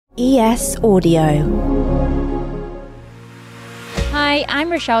ES Audio. Hi, I'm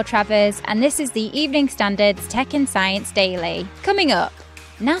Rochelle Travers, and this is the Evening Standard's Tech and Science Daily. Coming up,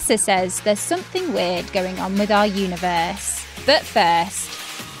 NASA says there's something weird going on with our universe. But first,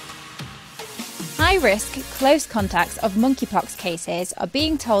 high-risk close contacts of monkeypox cases are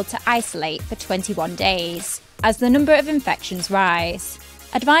being told to isolate for 21 days as the number of infections rise.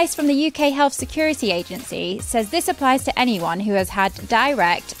 Advice from the UK Health Security Agency says this applies to anyone who has had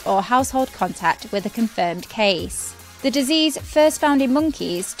direct or household contact with a confirmed case. The disease, first found in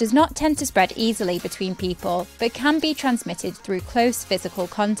monkeys, does not tend to spread easily between people, but can be transmitted through close physical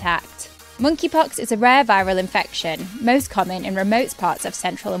contact. Monkeypox is a rare viral infection, most common in remote parts of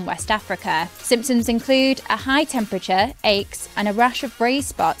Central and West Africa. Symptoms include a high temperature, aches, and a rash of raised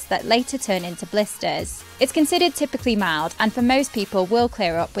spots that later turn into blisters. It's considered typically mild, and for most people will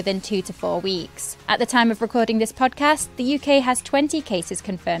clear up within 2 to 4 weeks. At the time of recording this podcast, the UK has 20 cases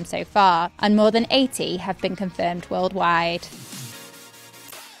confirmed so far, and more than 80 have been confirmed worldwide.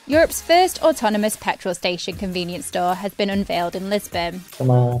 Europe's first autonomous petrol station convenience store has been unveiled in Lisbon. From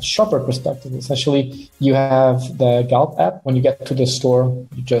a shopper perspective, essentially, you have the Galp app. When you get to the store,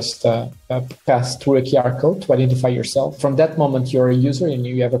 you just pass through a QR code to identify yourself. From that moment, you're a user and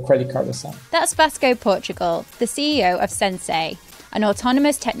you have a credit card assigned. That's Vasco Portugal, the CEO of Sensei, an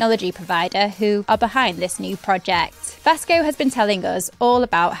autonomous technology provider who are behind this new project. Vasco has been telling us all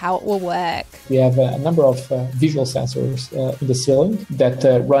about how it will work. We have a number of visual sensors in the ceiling that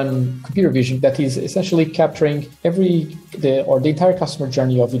run computer vision that is essentially capturing the entire customer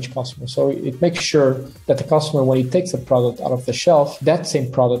journey of each customer. So it makes sure that the customer, when he takes a product out of the shelf, that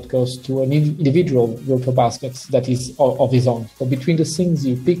same product goes to an individual virtual basket that is of his own. So between the things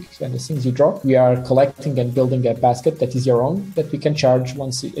you pick and the things you drop, we are collecting and building a basket that is your own, that we can charge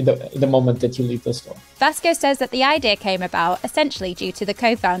once in the moment that you leave the store. Vasco says that the idea came about essentially due to the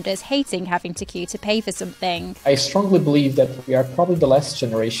co-founders hating having to queue to pay for something. I strongly believe that we are probably the last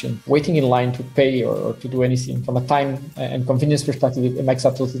generation waiting in line to pay or to do anything. From a time and convenience perspective, it makes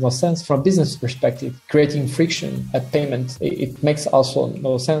absolutely no sense. From a business perspective, creating friction at payment, it makes also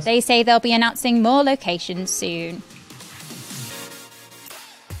no sense. They say they'll be announcing more locations soon.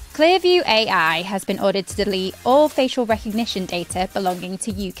 Clearview AI has been ordered to delete all facial recognition data belonging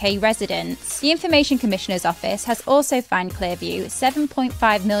to UK residents. The Information Commissioner's Office has also fined Clearview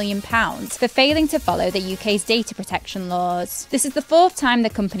 £7.5 million for failing to follow the UK's data protection laws. This is the fourth time the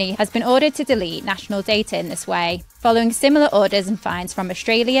company has been ordered to delete national data in this way, following similar orders and fines from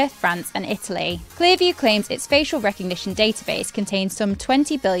Australia, France and Italy. Clearview claims its facial recognition database contains some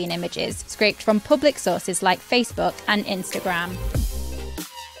 20 billion images scraped from public sources like Facebook and Instagram.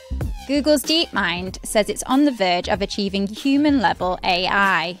 Google's Deepmind says it's on the verge of achieving human-level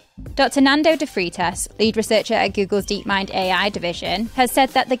AI. Dr. Nando de Freitas, lead researcher at Google's Deepmind AI division, has said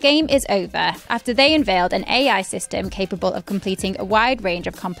that the game is over after they unveiled an AI system capable of completing a wide range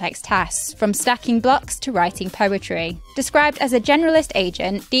of complex tasks, from stacking blocks to writing poetry. Described as a generalist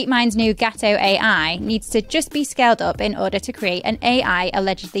agent, Deepmind's new Gato AI needs to just be scaled up in order to create an AI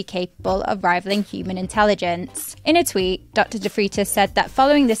allegedly capable of rivaling human intelligence. In a tweet, Dr. de Freitas said that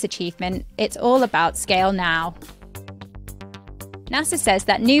following this achievement, it's all about scale now. NASA says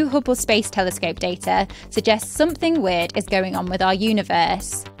that new Hubble Space Telescope data suggests something weird is going on with our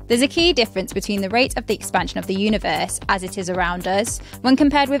universe. There's a key difference between the rate of the expansion of the universe as it is around us when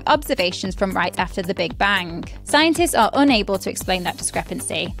compared with observations from right after the Big Bang. Scientists are unable to explain that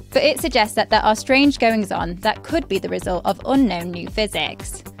discrepancy, but it suggests that there are strange goings-on that could be the result of unknown new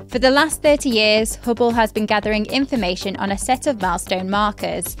physics. For the last 30 years, Hubble has been gathering information on a set of milestone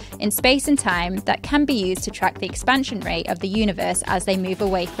markers in space and time that can be used to track the expansion rate of the universe as they move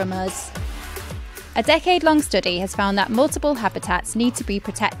away from us. A decade-long study has found that multiple habitats need to be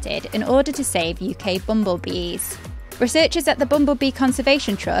protected in order to save UK bumblebees. Researchers at the Bumblebee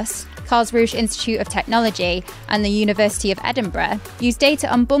Conservation Trust, Karlsruhe Institute of Technology and the University of Edinburgh use data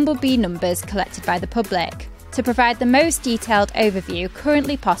on bumblebee numbers collected by the public to provide the most detailed overview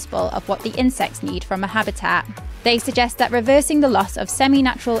currently possible of what the insects need from a habitat. They suggest that reversing the loss of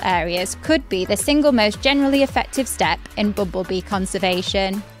semi-natural areas could be the single most generally effective step in bumblebee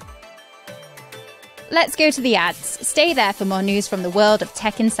conservation. Let's go to the ads. Stay there for more news from the world of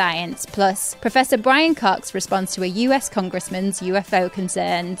tech and science. Plus, Professor Brian Cox responds to a US congressman's UFO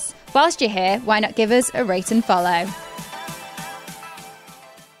concerns. Whilst you're here, why not give us a rate and follow?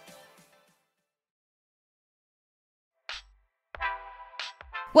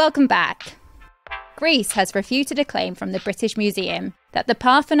 Welcome back. Greece has refuted a claim from the British Museum that the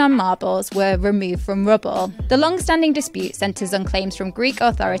Parthenon marbles were removed from rubble. The long-standing dispute centres on claims from Greek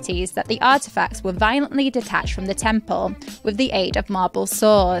authorities that the artefacts were violently detached from the temple with the aid of marble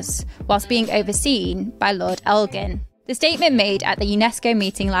saws, whilst being overseen by Lord Elgin. The statement made at the UNESCO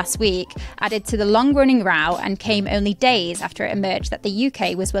meeting last week added to the long-running row and came only days after it emerged that the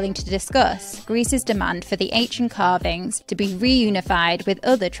UK was willing to discuss Greece's demand for the ancient carvings to be reunified with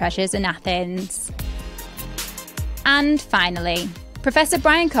other treasures in Athens. And finally, Professor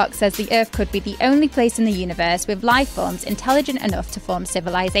Brian Cox says the Earth could be the only place in the universe with life forms intelligent enough to form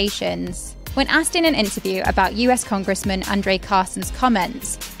civilizations. When asked in an interview about US Congressman Andre Carson's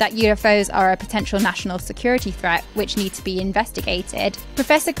comments that UFOs are a potential national security threat which need to be investigated,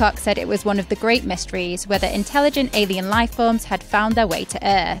 Professor Cox said it was one of the great mysteries whether intelligent alien life forms had found their way to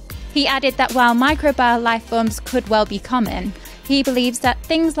Earth. He added that while microbial life forms could well be common, he believes that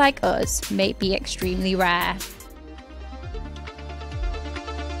things like us may be extremely rare.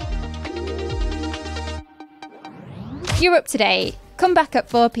 You're up to date. Come back at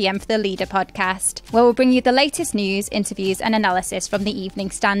 4 p.m. for the Leader podcast, where we'll bring you the latest news, interviews and analysis from the Evening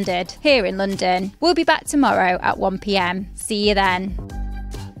Standard here in London. We'll be back tomorrow at 1 p.m. See you then.